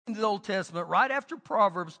in the Old Testament, right after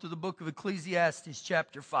Proverbs, to the book of Ecclesiastes,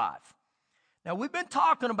 chapter 5. Now, we've been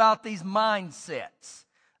talking about these mindsets,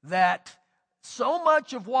 that so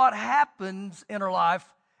much of what happens in our life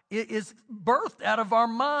is birthed out of our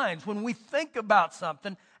minds. When we think about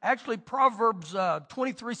something, actually Proverbs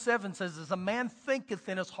 23:7 says, as a man thinketh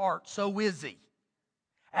in his heart, so is he.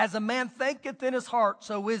 As a man thinketh in his heart,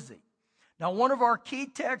 so is he. Now, one of our key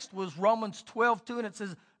texts was Romans 12:2, and it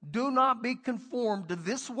says, do not be conformed to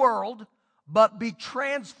this world, but be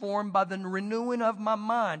transformed by the renewing of my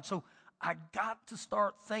mind. So I got to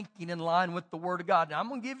start thinking in line with the Word of God. Now, I'm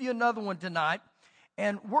going to give you another one tonight,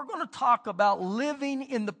 and we're going to talk about living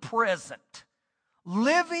in the present,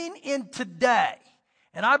 living in today.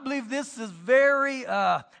 And I believe this is very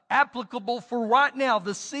applicable for right now,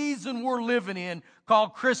 the season we're living in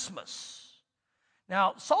called Christmas.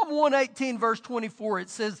 Now, Psalm 118, verse 24, it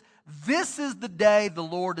says, this is the day the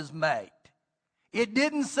Lord has made. It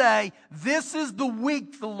didn't say, this is the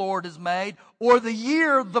week the Lord has made, or the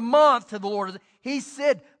year, the month the Lord has made. He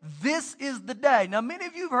said, this is the day. Now, many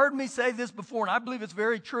of you have heard me say this before, and I believe it's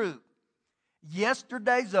very true.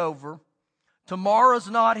 Yesterday's over. Tomorrow's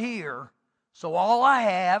not here. So all I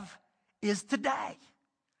have is today.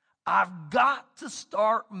 I've got to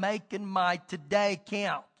start making my today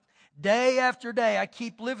count. Day after day, I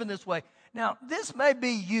keep living this way. Now, this may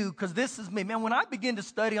be you, because this is me. Man, when I begin to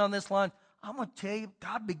study on this line, I'm going to tell you,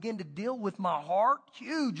 God began to deal with my heart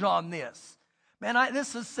huge on this. Man,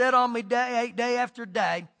 this is set on me day after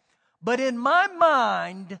day. But in my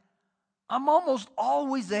mind, I'm almost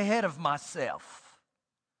always ahead of myself.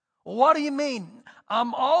 Well, what do you mean?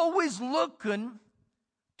 I'm always looking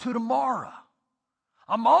to tomorrow.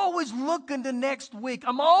 I'm always looking to next week.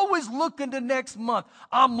 I'm always looking to next month.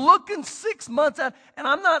 I'm looking 6 months out. And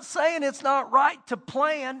I'm not saying it's not right to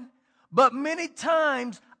plan, but many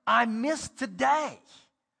times I miss today.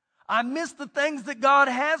 I miss the things that God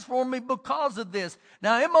has for me because of this.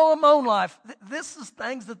 Now, in my own life, this is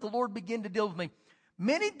things that the Lord began to deal with me.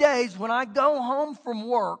 Many days when I go home from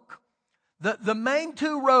work, the main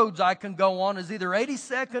two roads I can go on is either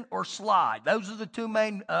 82nd or Slide. Those are the two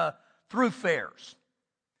main thoroughfares.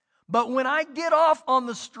 But when I get off on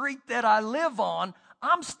the street that I live on,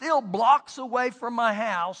 I'm still blocks away from my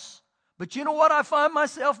house. But you know what I find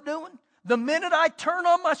myself doing? The minute I turn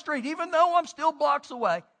on my street, even though I'm still blocks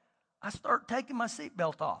away, I start taking my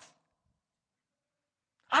seatbelt off.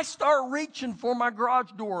 I start reaching for my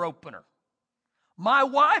garage door opener. My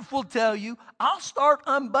wife will tell you, I'll start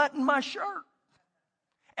unbuttoning my shirt.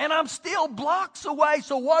 And I'm still blocks away.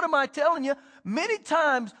 So what am I telling you? Many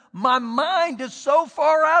times my mind is so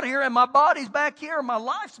far out here and my body's back here and my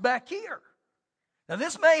life's back here. Now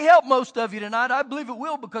this may help most of you tonight. I believe it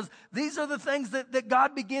will, because these are the things that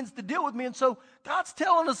God begins to deal with me. And so God's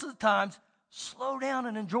telling us at times, slow down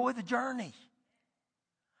and enjoy the journey.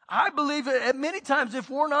 I believe at many times if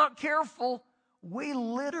we're not careful, we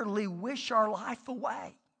literally wish our life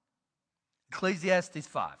away. Ecclesiastes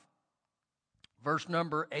 5. Verse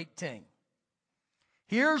number 18.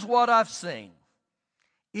 Here's what I've seen.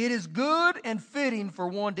 It is good and fitting for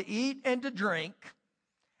one to eat and to drink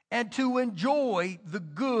and to enjoy the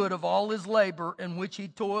good of all his labor in which he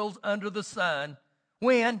toils under the sun,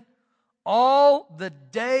 when all the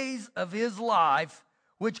days of his life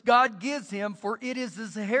which God gives him, for it is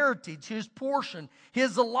his heritage, his portion,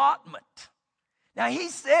 his allotment. Now he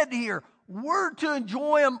said here, we're to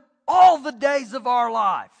enjoy him all the days of our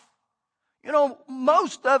life. You know,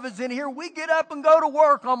 most of us in here, we get up and go to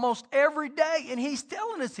work almost every day, and he's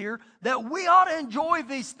telling us here that we ought to enjoy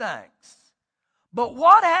these things. But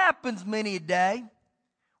what happens many a day?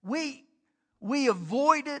 We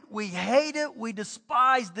avoid it, we hate it, we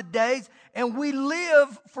despise the days, and we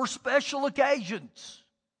live for special occasions.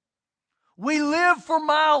 We live for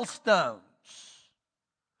milestones.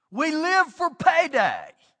 We live for payday.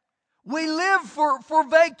 We live for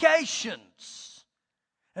vacations.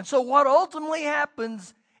 And so what ultimately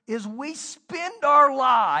happens is we spend our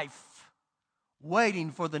life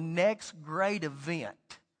waiting for the next great event.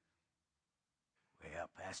 Well,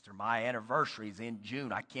 Pastor, my anniversary is in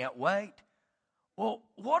June. I can't wait. Well,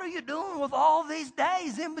 what are you doing with all these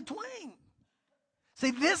days in between?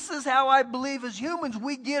 See, this is how I believe as humans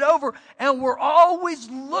we get over, and we're always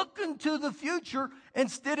looking to the future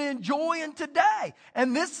instead of enjoying today.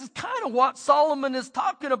 And this is kind of what Solomon is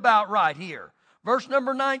talking about right here. Verse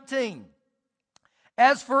number 19.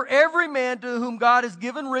 As for every man to whom God has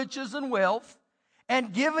given riches and wealth,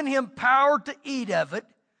 and given him power to eat of it,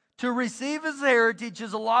 to receive his heritage,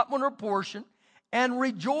 his allotment or portion, and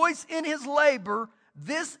rejoice in his labor,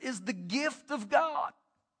 this is the gift of God.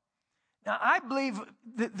 Now, I believe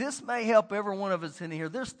that this may help every one of us in here.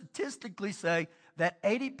 They statistically say that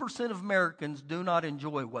 80% of Americans do not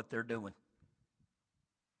enjoy what they're doing.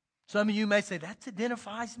 Some of you may say, that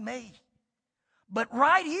identifies me. But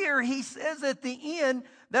right here, he says at the end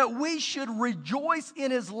that we should rejoice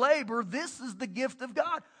in his labor. This is the gift of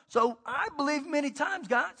God. So I believe many times,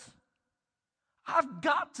 guys, I've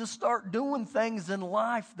got to start doing things in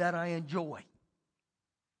life that I enjoy.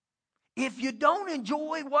 If you don't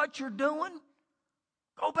enjoy what you're doing,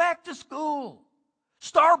 go back to school.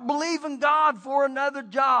 Start believing God for another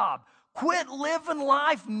job. Quit living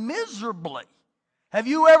life miserably. Have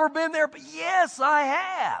you ever been there? Yes, I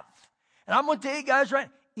have. And I'm going to tell you guys right,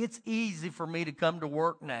 it's easy for me to come to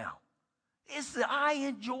work now. I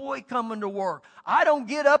enjoy coming to work. I don't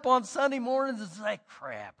get up on Sunday mornings and say,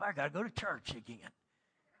 crap, I got to go to church again.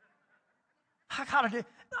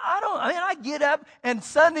 I get up and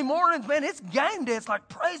Sunday mornings, man, it's game day. It's like,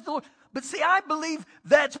 praise the Lord. But see, I believe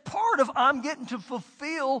that's part of I'm getting to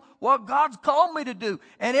fulfill what God's called me to do.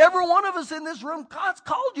 And every one of us in this room, God's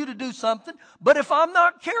called you to do something. But if I'm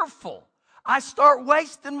not careful, I start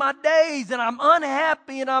wasting my days and I'm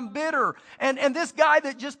unhappy and I'm bitter. And this guy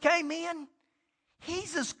that just came in,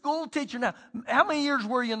 he's a school teacher now. How many years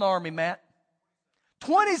were you in the Army, Matt?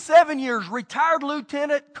 27 years, retired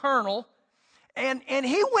lieutenant colonel. And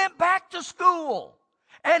he went back to school.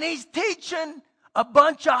 And he's teaching a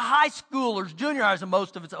bunch of high schoolers, junior highs, and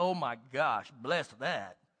most of it's, oh my gosh, bless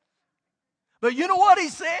that. But you know what he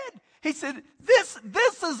said? He said, this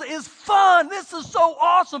is fun. This is so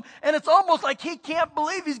awesome. And it's almost like he can't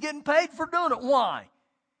believe he's getting paid for doing it. Why?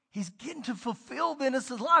 He's getting to fulfill this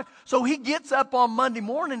in his life. So he gets up on Monday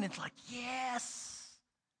morning and it's like, yes.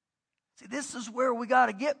 See, this is where we got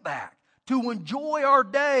to get back, to enjoy our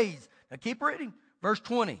days. Now keep reading. Verse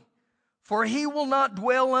 20. For he will not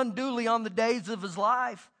dwell unduly on the days of his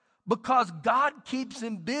life, because God keeps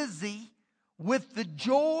him busy with the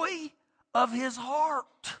joy of his heart.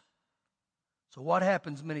 So what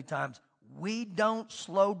happens many times? We don't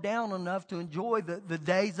slow down enough to enjoy the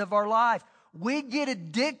days of our life. We get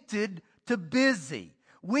addicted to busy.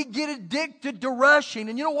 We get addicted to rushing.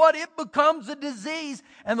 And you know what? It becomes a disease.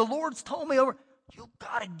 And the Lord's told me you've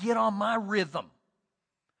got to get on my rhythm.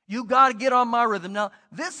 You got to get on my rhythm. Now,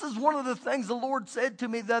 this is one of the things the Lord said to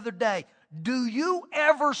me the other day. Do you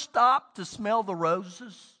ever stop to smell the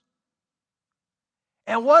roses?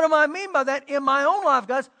 And what do I mean by that? In my own life,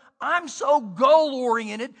 guys, I'm so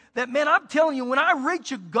goal-oriented that, man, I'm telling you, when I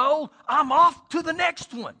reach a goal, I'm off to the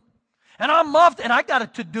next one. And I got a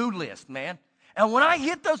to-do list, man. And when I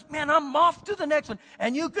hit those, man, I'm off to the next one.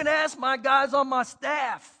 And you can ask my guys on my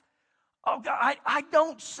staff. Oh, God, I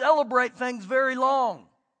don't celebrate things very long.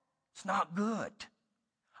 It's not good.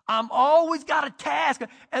 I'm always got a task.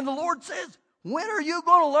 And the Lord says, when are you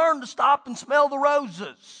going to learn to stop and smell the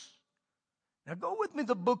roses? Now go with me to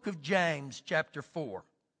the book of James, chapter 4.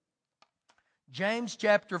 James,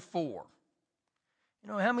 chapter 4. You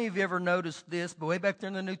know, how many of you ever noticed this? But way back there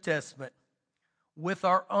in the New Testament, with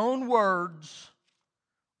our own words,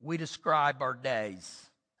 we describe our days.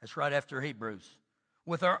 That's right after Hebrews.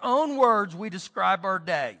 With our own words, we describe our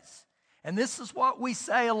days. And this is what we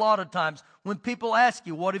say a lot of times when people ask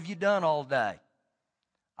you, what have you done all day?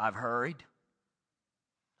 I've hurried.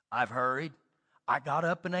 I got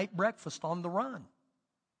up and ate breakfast on the run.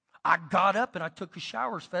 I got up and I took a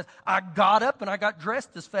shower as fast. I got up and I got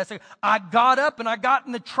dressed as fast. I got up and I got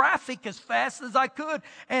in the traffic as fast as I could.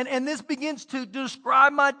 And this begins to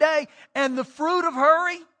describe my day. And the fruit of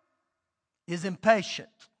hurry is impatient.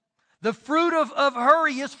 The fruit of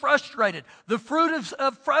hurry is frustrated. The fruit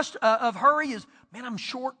of hurry is, man, I'm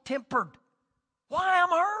short-tempered. Why I'm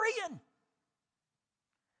hurrying?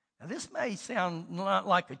 Now, this may sound not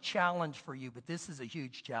like a challenge for you, but this is a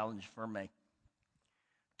huge challenge for me.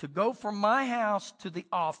 To go from my house to the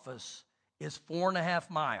office is 4.5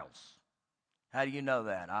 miles. How do you know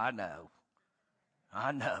that? I know.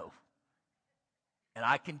 And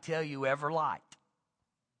I can tell you every light.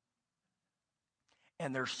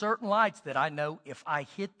 And there's certain lights that I know if I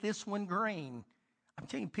hit this one green, I'm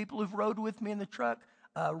telling you, people who've rode with me in the truck,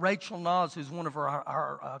 Rachel Nas, who's one of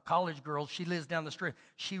our college girls, she lives down the street.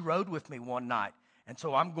 She rode with me one night. And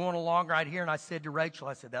so I'm going along right here, and I said to Rachel,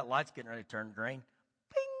 I said, that light's getting ready to turn green.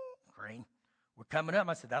 Bing, green. We're coming up.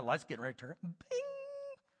 I said, that light's getting ready to turn. Bing.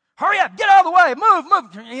 Hurry up, get out of the way,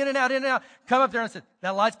 move. In and out. Come up there, and I said,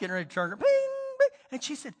 that light's getting ready to turn. Bing, bing. And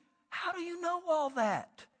she said, how do you know all that?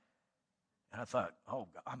 And I thought, oh,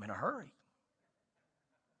 I'm in a hurry.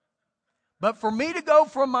 But for me to go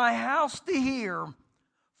from my house to here,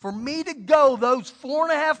 for me to go those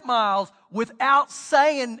 4.5 miles without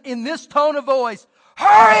saying in this tone of voice,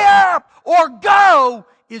 hurry up or go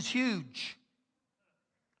is huge.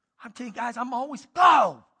 I'm telling you guys, I'm always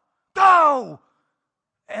go.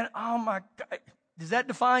 And oh my God, does that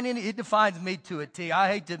define any? It defines me to a T.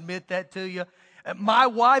 I hate to admit that to you. My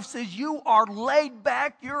wife says you are laid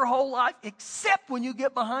back your whole life except when you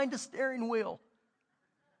get behind a steering wheel.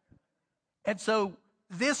 And so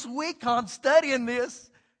this week I'm studying this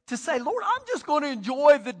to say, Lord, I'm just going to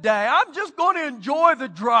enjoy the day. I'm just going to enjoy the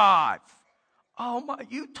drive. Oh my,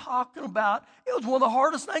 you talking about, it was one of the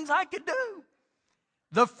hardest things I could do.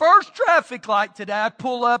 The first traffic light today, I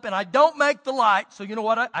pull up and I don't make the light. So you know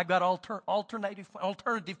what? I got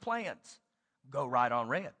alternative plans. Go right on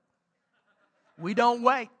red. We don't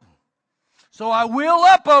wait. So I wheel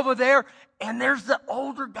up over there and there's the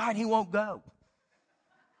older guy and he won't go.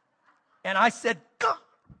 And I said, go.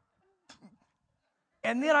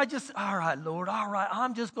 And then I just, all right, Lord, all right,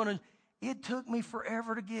 I'm just going to, it took me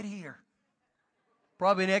forever to get here.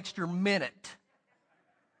 Probably an extra minute.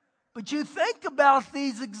 But you think about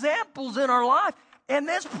these examples in our life, and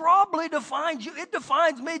this probably defines you. It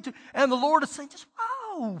defines me too. And the Lord is saying, just,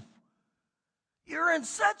 oh, you're in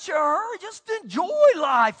such a hurry. Just enjoy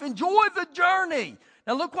life. Enjoy the journey.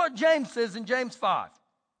 Now look what James says in James 5,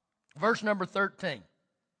 verse number 13.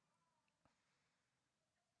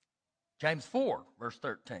 James 4, verse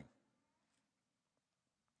 13.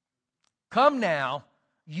 Come now,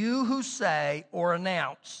 you who say or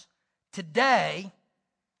announce, today,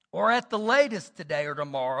 or at the latest today or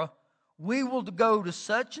tomorrow, we will go to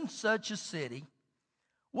such and such a city.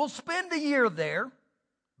 We'll spend a year there,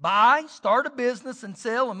 buy, start a business, and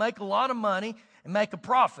sell and make a lot of money and make a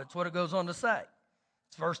profit. That's what it goes on to say.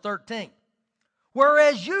 It's verse 13.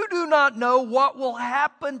 Whereas you do not know what will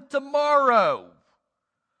happen tomorrow.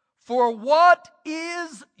 For what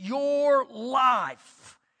is your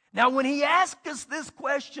life? Now, when he asks us this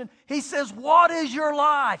question, he says, what is your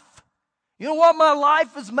life? You know what my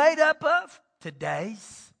life is made up of?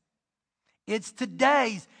 Today's. It's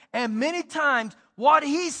today's. And many times, what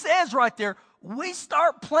he says right there, we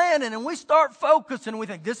start planning and we start focusing and we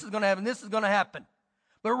think, this is going to happen, this is going to happen.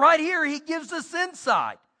 But right here, he gives us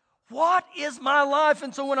insight. What is my life?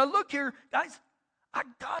 And so when I look here, guys, I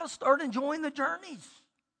got to start enjoying the journeys.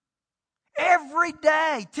 Every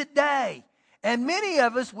day, today. And many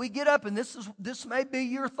of us, we get up, and this may be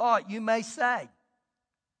your thought. You may say,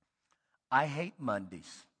 I hate Mondays.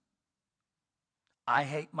 I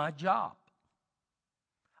hate my job.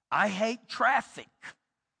 I hate traffic.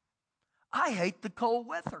 I hate the cold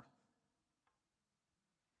weather.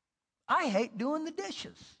 I hate doing the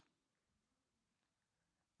dishes.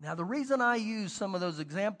 Now, the reason I use some of those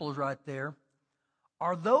examples right there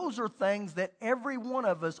are those are things that every one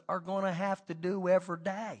of us are going to have to do every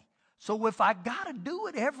day. So if I got to do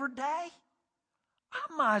it every day,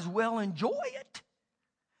 I might as well enjoy it.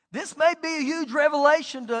 This may be a huge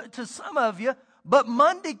revelation to some of you, but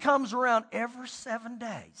Monday comes around every 7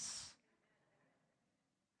 days.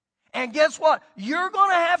 And guess what? You're going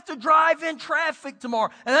to have to drive in traffic tomorrow.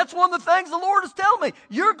 And that's one of the things the Lord is telling me.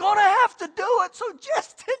 You're going to have to do it, so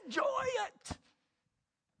just enjoy it.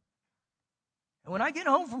 And when I get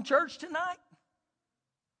home from church tonight,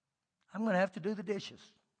 I'm going to have to do the dishes.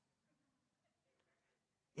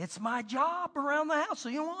 It's my job around the house. So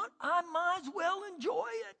you know what? I might as well enjoy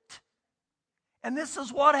it. And this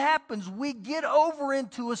is what happens. We get over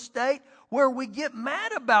into a state where we get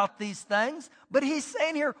mad about these things. But he's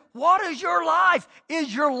saying here, what is your life?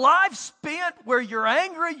 Is your life spent where you're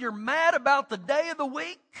angry, you're mad about the day of the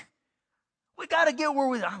week? We got to get where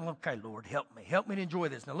okay, Lord, help me to enjoy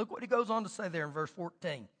this. Now look what he goes on to say there in verse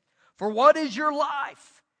 14. For what is your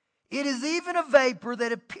life? It is even a vapor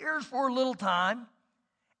that appears for a little time,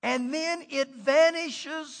 and then it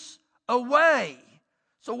vanishes away.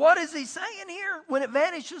 So what is he saying here? When it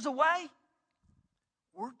vanishes away,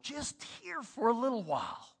 we're just here for a little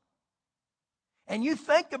while. And you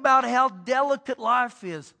think about how delicate life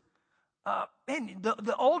is. And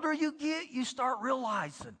the older you get, you start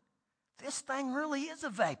realizing this thing really is a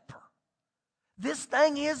vapor. This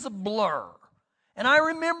thing is a blur. And I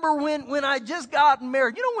remember when I just gotten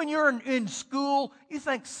married. You know, when you're in school, you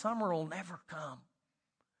think summer will never come.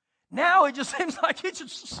 Now it just seems like it's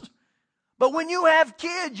just... But when you have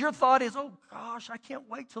kids, your thought is, oh gosh, I can't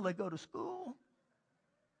wait till they go to school.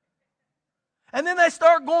 And then they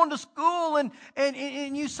start going to school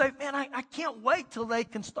and you say, man, I can't wait till they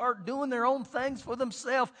can start doing their own things for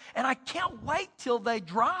themselves. And I can't wait till they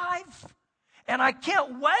drive. And I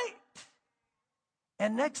can't wait.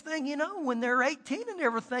 And next thing you know, when they're 18 and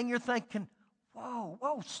everything, you're thinking,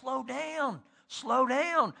 whoa, slow down. Slow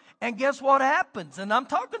down. And guess what happens? And I'm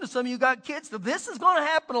talking to some of you got kids. So this is going to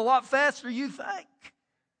happen a lot faster than you think.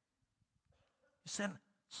 You said,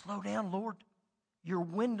 slow down, Lord. Your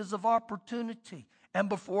windows of opportunity. And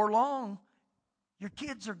before long, your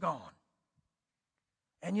kids are gone.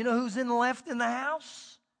 And you know who's left in the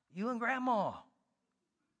house? You and Grandma.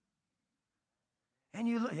 And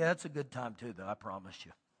yeah, that's a good time too, though, I promise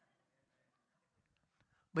you.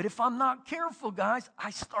 But if I'm not careful, guys,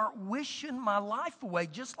 I start wishing my life away,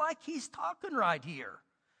 just like he's talking right here.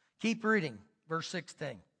 Keep reading, verse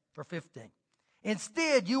 16 or 15.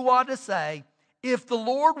 Instead, you ought to say, if the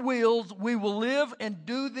Lord wills, we will live and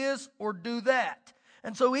do this or do that.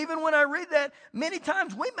 And so even when I read that, many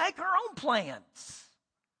times we make our own plans.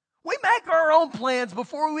 We make our own plans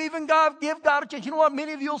before we even give God a chance. You know what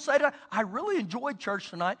many of you will say to I really enjoyed church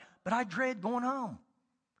tonight, but I dread going home.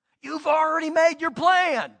 You've already made your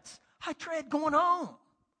plans. I dread going home.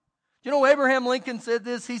 You know, Abraham Lincoln said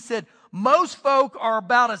this. He said, most folk are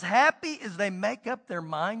about as happy as they make up their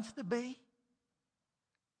minds to be.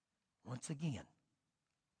 Once again,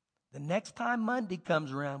 the next time Monday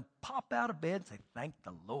comes around, pop out of bed and say, thank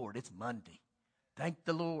the Lord, it's Monday. Thank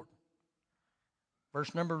the Lord.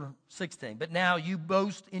 Verse number 16, but now you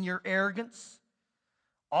boast in your arrogance.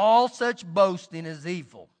 All such boasting is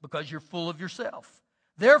evil because you're full of yourself.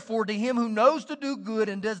 Therefore, to him who knows to do good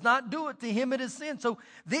and does not do it, to him it is sin. So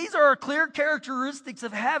these are clear characteristics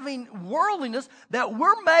of having worldliness, that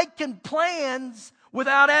we're making plans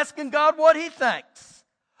without asking God what he thinks.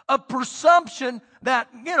 A presumption that,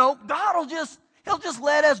 God he'll just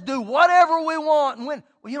let us do whatever we want. And when,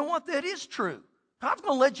 well, you know what? That is true. God's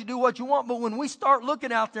going to let you do what you want. But when we start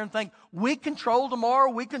looking out there and think, we control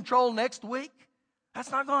tomorrow, we control next week,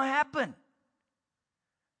 that's not going to happen.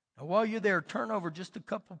 Now, while you're there, turn over just a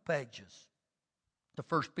couple pages to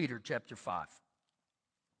 1 Peter chapter 5.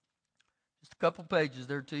 Just a couple pages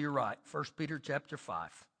there to your right. 1 Peter chapter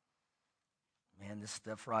 5. Man, this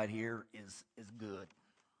stuff right here is good.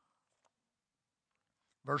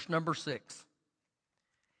 Verse number 6.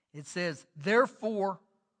 It says, therefore,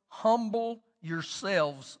 humble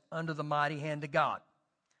yourselves under the mighty hand of God.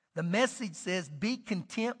 The Message says, be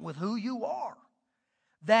content with who you are,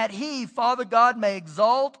 that he, Father God, may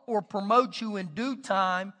exalt or promote you in due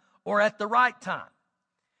time or at the right time,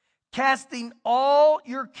 casting all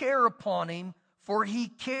your care upon him, for he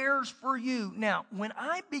cares for you. Now, when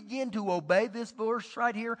I begin to obey this verse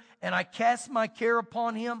right here, and I cast my care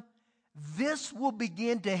upon him, this will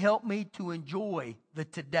begin to help me to enjoy the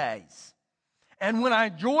todays. And when I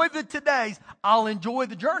enjoy the todays, I'll enjoy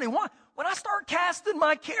the journey. Why? When I start casting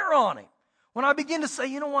my care on him. When I begin to say,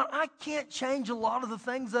 you know what, I can't change a lot of the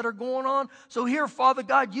things that are going on. So here, Father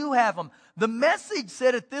God, you have them. The Message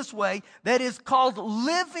said it this way, that is called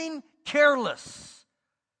living careless.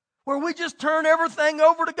 Where we just turn everything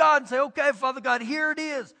over to God and say, okay, Father God, here it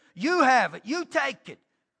is. You have it. You take it.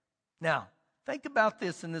 Now, think about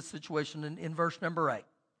this in this situation in verse number 8.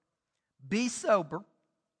 Be sober.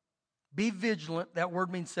 Be vigilant. That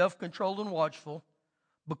word means self-controlled and watchful.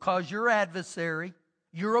 Because your adversary,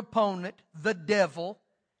 your opponent, the devil,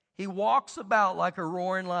 he walks about like a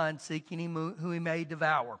roaring lion seeking him who he may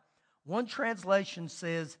devour. One translation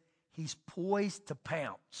says he's poised to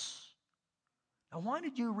pounce. Now, why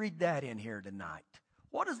did you read that in here tonight?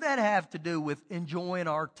 What does that have to do with enjoying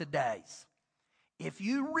our todays? If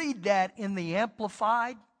you read that in the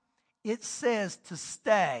Amplified, it says to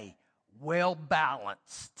stay well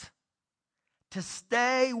balanced. To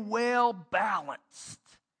stay well balanced.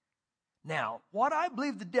 Now, what I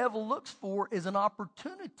believe the devil looks for is an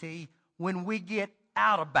opportunity when we get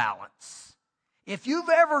out of balance. If you've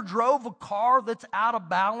ever drove a car that's out of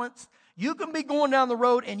balance, you can be going down the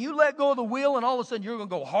road and you let go of the wheel and all of a sudden you're going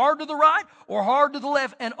to go hard to the right or hard to the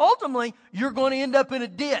left, and ultimately you're going to end up in a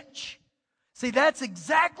ditch. See, that's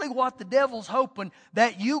exactly what the devil's hoping,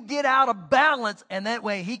 that you get out of balance, and that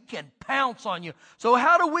way he can pounce on you. So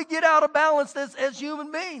how do we get out of balance as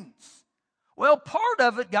human beings? Well, part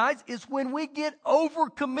of it, guys, is when we get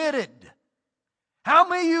overcommitted. How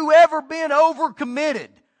many of you ever been overcommitted?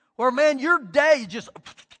 Where, man, your day just...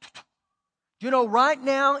 You know, right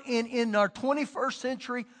now in our 21st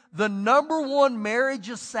century, the number one marriage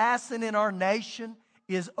assassin in our nation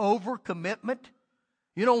is overcommitment.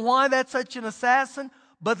 You know why that's such an assassin?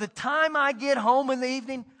 By the time I get home in the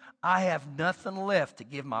evening, I have nothing left to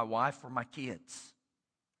give my wife or my kids.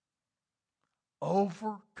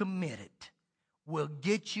 Overcommitted will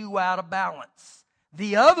get you out of balance.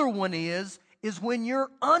 The other one is when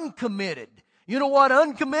you're uncommitted. You know what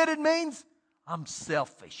uncommitted means? I'm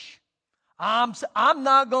selfish. I'm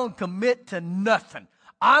not going to commit to nothing.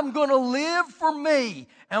 I'm going to live for me.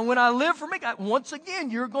 And when I live for me, once again,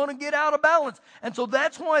 you're going to get out of balance. And so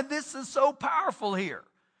that's why this is so powerful here.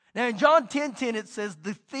 Now in John 10:10 it says,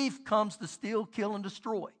 the thief comes to steal, kill, and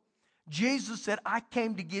destroy. Jesus said, I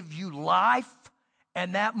came to give you life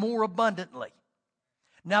and that more abundantly.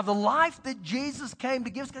 Now the life that Jesus came to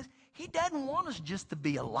give us, guys, he doesn't want us just to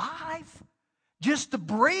be alive, just to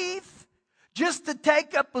breathe, just to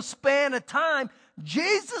take up a span of time.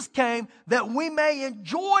 Jesus came that we may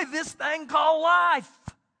enjoy this thing called life.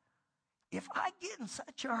 If I get in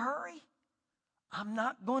such a hurry, I'm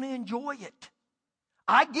not going to enjoy it.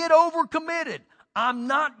 I get overcommitted, I'm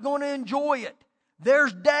not going to enjoy it.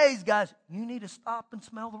 There's days, guys, you need to stop and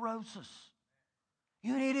smell the roses.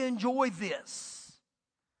 You need to enjoy this.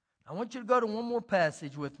 I want you to go to one more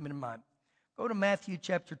passage with me tonight. Go to Matthew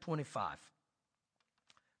chapter 25.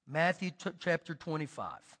 Matthew chapter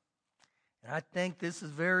 25. And I think this is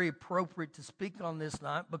very appropriate to speak on this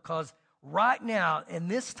night because right now, in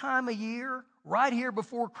this time of year, right here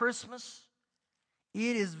before Christmas,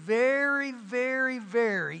 it is very, very,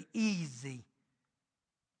 very easy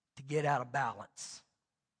to get out of balance.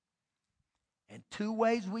 And two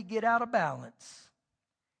ways we get out of balance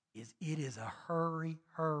is it is a hurry,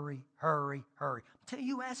 hurry, hurry, hurry. Until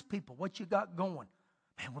you ask people what you got going.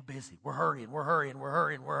 Man, we're busy. We're hurrying, we're hurrying, we're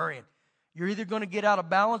hurrying, we're hurrying. You're either going to get out of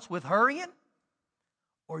balance with hurrying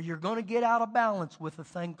or you're going to get out of balance with a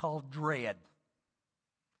thing called dread.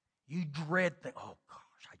 You dread things. Oh,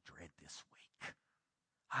 gosh, I dread this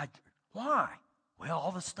week. Why? Well,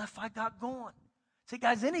 all the stuff I got going. See,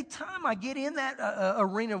 guys, anytime I get in that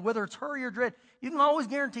arena, whether it's hurry or dread, you can always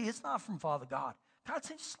guarantee it's not from Father God. God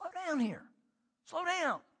says, slow down here. Slow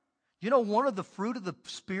down. You know, one of the fruit of the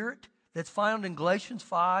Spirit that's found in Galatians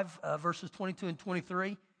 5, verses 22 and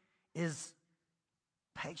 23 is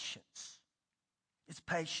patience. It's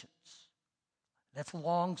patience. That's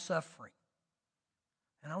long suffering.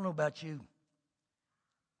 And I don't know about you.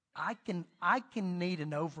 I can need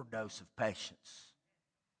an overdose of patience.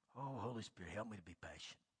 Oh, Holy Spirit, help me to be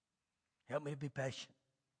patient. Help me to be patient.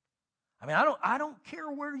 I mean, I don't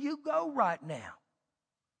care where you go right now.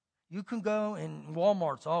 You can go, and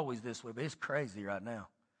Walmart's always this way, but it's crazy right now.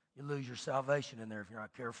 You lose your salvation in there if you're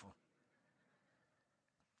not careful.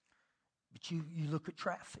 But you look at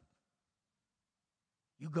traffic.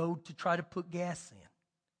 You go to try to put gas in.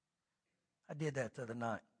 I did that the other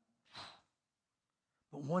night.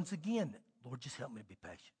 But once again, Lord, just help me to be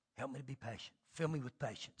patient. Help me to be patient. Fill me with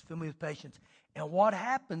patience. Fill me with patience. And what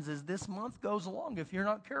happens is this month goes along. If you're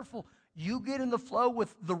not careful, you get in the flow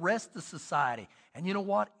with the rest of society. And you know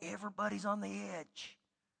what? Everybody's on the edge.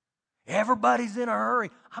 Everybody's in a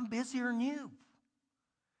hurry. I'm busier than you.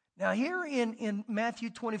 Now here in Matthew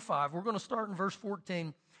 25, we're going to start in verse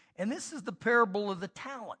 14. And this is the parable of the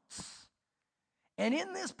talents. And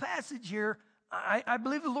in this passage here, I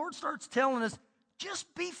believe the Lord starts telling us,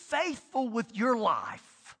 just be faithful with your life.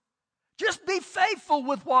 Just be faithful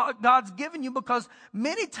with what God's given you, because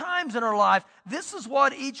many times in our life, this is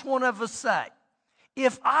what each one of us say.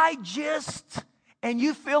 If I just, and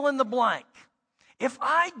you fill in the blank. If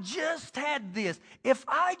I just had this, if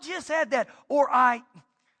I just had that, or I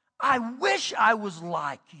wish I was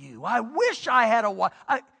like you. I wish I had a wife.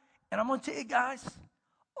 And I'm going to tell you guys,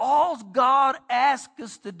 all God asks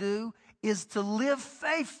us to do is to live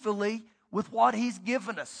faithfully with what He's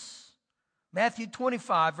given us. Matthew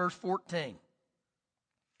 25, verse 14.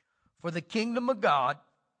 For the kingdom of God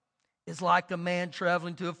is like a man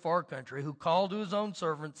traveling to a far country who called to his own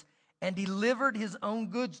servants and delivered his own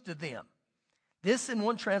goods to them. This, in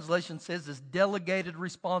one translation, says is delegated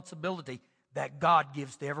responsibility that God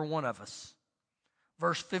gives to every one of us.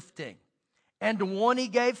 Verse 15. And to one he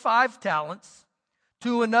gave 5 talents,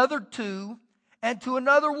 to another 2, and to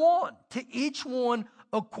another 1, to each one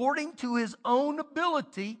according to his own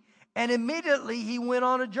ability. And immediately he went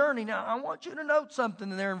on a journey. Now, I want you to note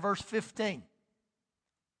something there in verse 15.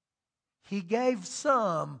 He gave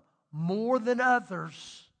some more than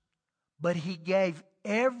others, but he gave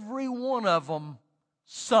every one of them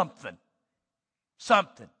something.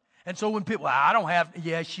 Something. And so when people, I don't have,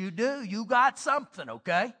 yes, you do. You got something,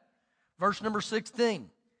 okay? Verse number 16.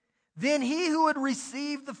 Then he who had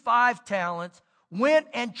received the 5 talents went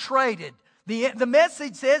and traded. The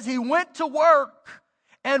message says he went to work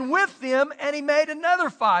and with them, and he made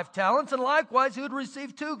another 5 talents. And likewise, who had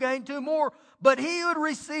received 2 gained 2 more. But he who had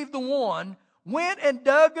received the 1 went and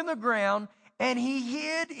dug in the ground, and he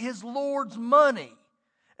hid his Lord's money.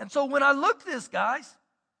 And so when I look at this, guys,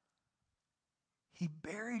 he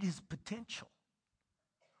buried his potential.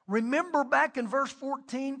 Remember back in verse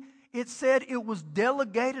 14, it said it was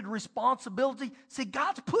delegated responsibility. See,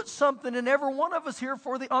 God's put something in every one of us here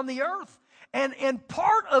on the earth. And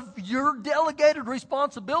part of your delegated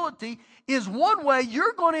responsibility is one way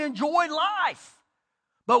you're going to enjoy life.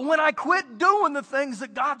 But when I quit doing the things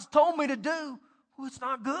that God's told me to do, well, it's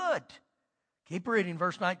not good. Keep reading,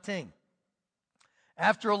 verse 19.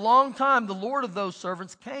 After a long time, the Lord of those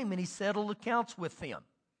servants came and he settled accounts with them.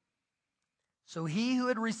 So he who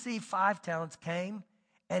had received 5 talents came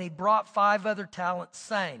and he brought 5 other talents,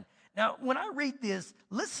 saying. Now, when I read this,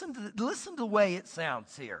 listen to the way it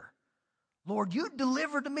sounds here. Lord, you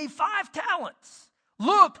delivered to me 5 talents.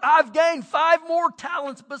 Look, I've gained 5 more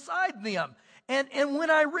talents beside them. And when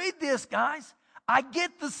I read this, guys, I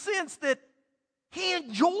get the sense that he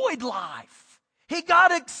enjoyed life. He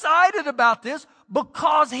got excited about this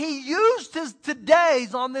because he used his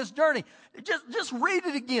days on this journey. Just read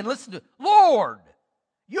it again. Listen to it. Lord,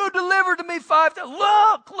 you delivered to me 5 talents.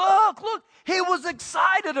 Look. He was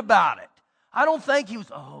excited about it. I don't think he was,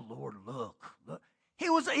 oh, Lord, look. He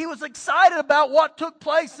was excited about what took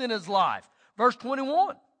place in his life. Verse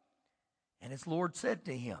 21. And his Lord said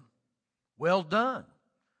to him, well done,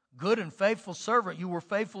 good and faithful servant. You were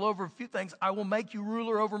faithful over a few things. I will make you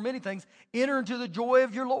ruler over many things. Enter into the joy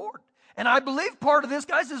of your Lord. And I believe part of this,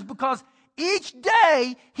 guys, is because each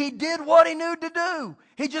day he did what he knew to do.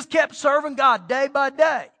 He just kept serving God day by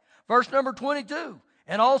day. Verse number 22.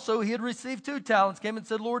 And also he had received 2 talents, came and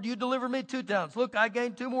said, Lord, you delivered me 2 talents. Look, I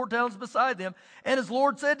gained 2 more talents beside them. And his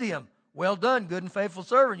Lord said to him, well done, good and faithful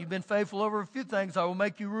servant. You've been faithful over a few things. I will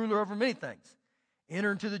make you ruler over many things.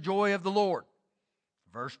 Enter into the joy of the Lord.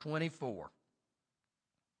 Verse 24.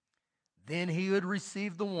 Then he who had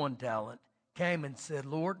received the 1 talent came and said,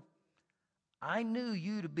 Lord, I knew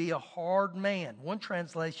you to be a hard man. One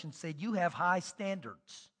translation said, you have high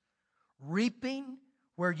standards, reaping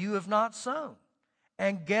where you have not sown,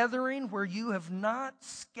 and gathering where you have not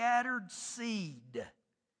scattered seed.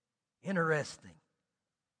 Interesting.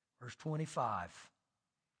 Verse 25.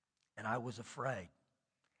 And I was afraid,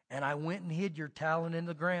 and I went and hid your talent in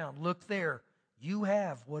the ground. Look there, you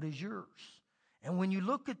have what is yours. And when you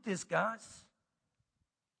look at this, guys,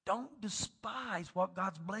 don't despise what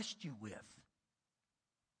God's blessed you with.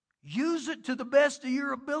 Use it to the best of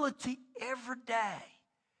your ability every day.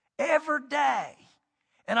 Every day.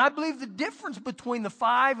 And I believe the difference between the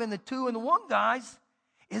 5 and the 2 and the 1 guys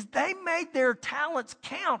is they made their talents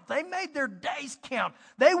count. They made their days count.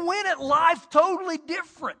 They went at life totally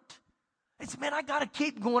different. They said, man, I got to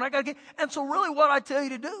keep going. And so really what I tell you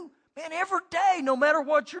to do, man, every day, no matter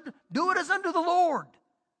what you're doing, do it as unto the Lord.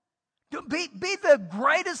 Be the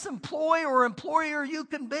greatest employee or employer you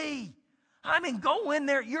can be. I mean, go in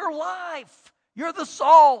there. Your life. You're the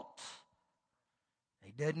salt.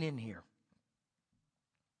 He doesn't end here.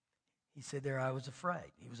 He said there, I was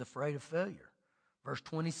afraid. He was afraid of failure. Verse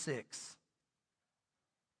 26.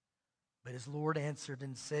 But his Lord answered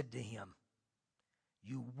and said to him,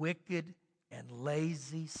 you wicked and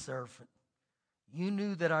lazy servant, you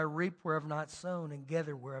knew that I reap where I've not sown and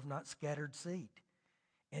gather where I've not scattered seed.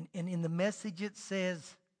 And in the Message it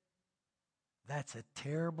says, that's a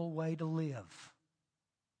terrible way to live.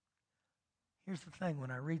 Here's the thing,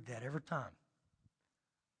 when I read that every time,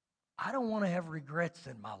 I don't want to have regrets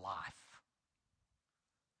in my life.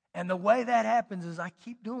 And the way that happens is I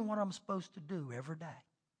keep doing what I'm supposed to do every day.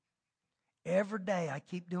 Every day I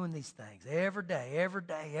keep doing these things. Every day.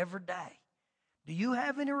 Do you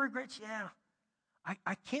have any regrets? Yeah.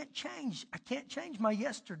 I can't change my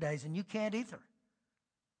yesterdays, and you can't either.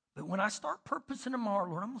 But when I start purposing tomorrow,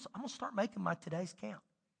 Lord, I'm going to start making my todays count.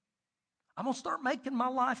 I'm going to start making my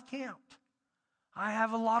life count. I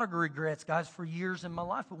have a lot of regrets, guys, for years in my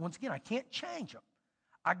life. But once again, I can't change them.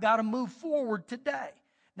 I got to move forward today.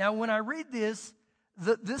 Now, when I read this,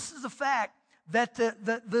 this is a fact that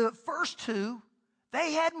the first 2,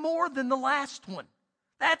 they had more than the last one.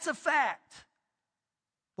 That's a fact.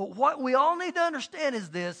 But what we all need to understand is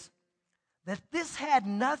this, that this had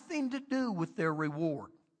nothing to do with their reward.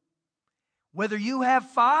 Whether you have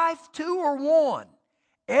 5, 2, or 1,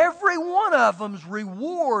 every one of them's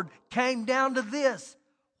reward came down to this.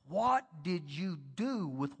 What did you do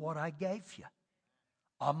with what I gave you?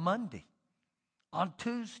 On Monday, on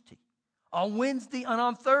Tuesday, on Wednesday, and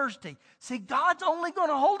on Thursday. See, God's only going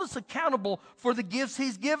to hold us accountable for the gifts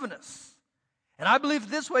He's given us. And I believe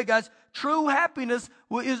this way, guys, true happiness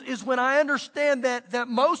is when I understand that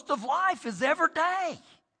most of life is every day.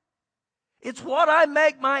 It's what I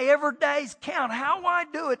make my everydays count, how I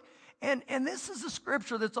do it. And this is a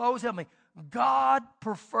scripture that's always helped me. God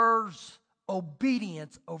prefers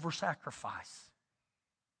obedience over sacrifice.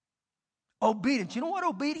 Obedience. You know what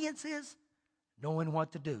obedience is? Knowing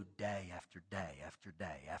what to do day after day after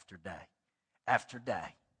day after day after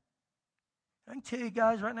day. I can tell you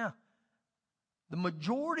guys right now, the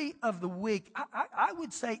majority of the week, I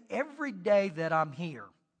would say every day that I'm here,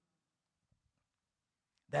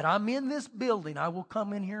 that I'm in this building, I will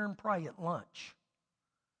come in here and pray at lunch.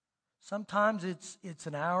 Sometimes it's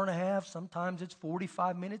an hour and a half. Sometimes it's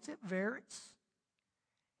 45 minutes. It varies.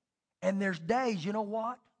 And there's days, you know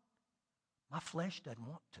what? My flesh doesn't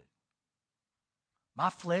want to. My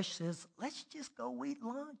flesh says, let's just go eat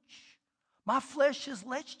lunch. My flesh says,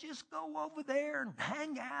 let's just go over there and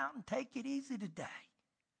hang out and take it easy today.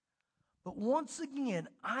 But once again,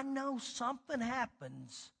 I know something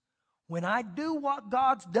happens when I do what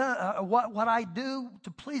God's done, what I do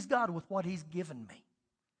to please God with what He's given me.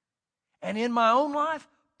 And in my own life,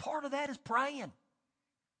 part of that is praying.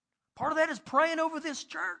 Part of that is praying over this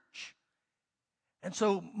church. And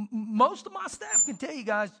so most of my staff can tell you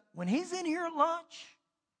guys, when he's in here at lunch,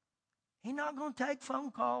 he's not going to take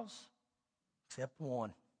phone calls except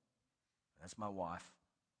one. That's my wife.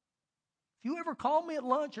 If you ever call me at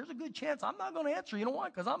lunch, there's a good chance I'm not going to answer. You know why?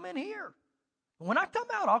 Because I'm in here. When I come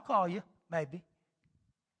out, I'll call you, maybe.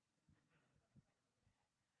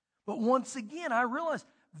 But once again, I realize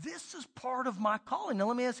this is part of my calling. Now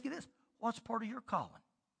let me ask you this. What's part of your calling?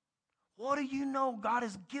 What do you know God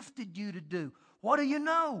has gifted you to do? What do you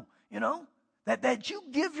know? You know, that you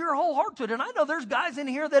give your whole heart to it. And I know there's guys in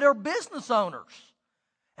here that are business owners.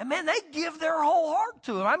 And man, they give their whole heart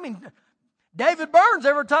to it. I mean, David Burns,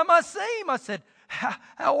 every time I see him, I said,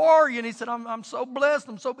 how are you? And he said, I'm so blessed.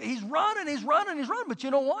 He's running. But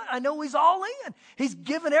you know what? I know he's all in. He's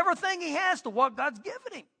given everything he has to what God's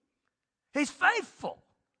given him. He's faithful.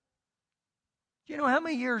 Do you know how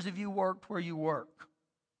many years have you worked where you work?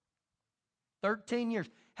 13 years.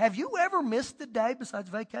 Have you ever missed a day besides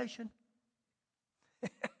vacation?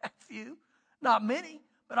 A few. Not many.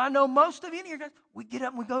 But I know most of you in here guys, we get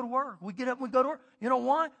up and we go to work. You know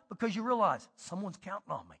why? Because you realize someone's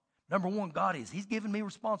counting on me. Number one, God is. He's given me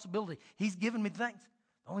responsibility. He's given me things.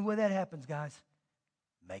 The only way that happens, guys,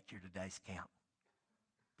 make your todays count.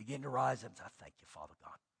 Begin to rise up and say, thank you, Father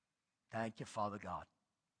God. Thank you, Father God.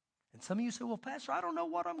 And some of you say, well, Pastor, I don't know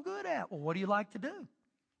what I'm good at. Well, what do you like to do?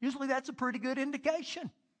 Usually that's a pretty good indication.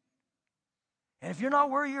 And if you're not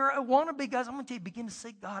where you want to be, guys, I'm going to tell you, begin to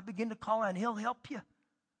seek God, begin to call out, and He'll help you.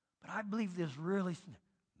 But I believe this really,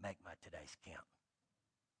 make my todays count.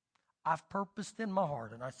 I've purposed in my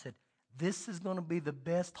heart, and I said, this is going to be the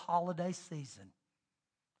best holiday season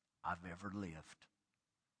I've ever lived.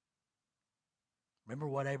 Remember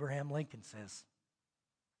what Abraham Lincoln says?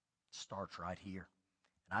 It starts right here.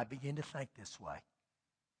 And I begin to think this way.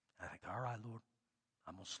 I think, all right, Lord,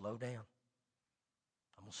 I'm going to slow down.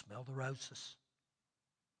 I'm going to smell the roses.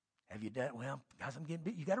 Have you done? Well, guys, I'm getting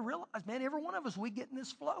big. You got to realize, man, every one of us, we get in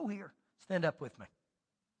this flow here. Stand up with me.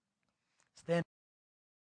 Stand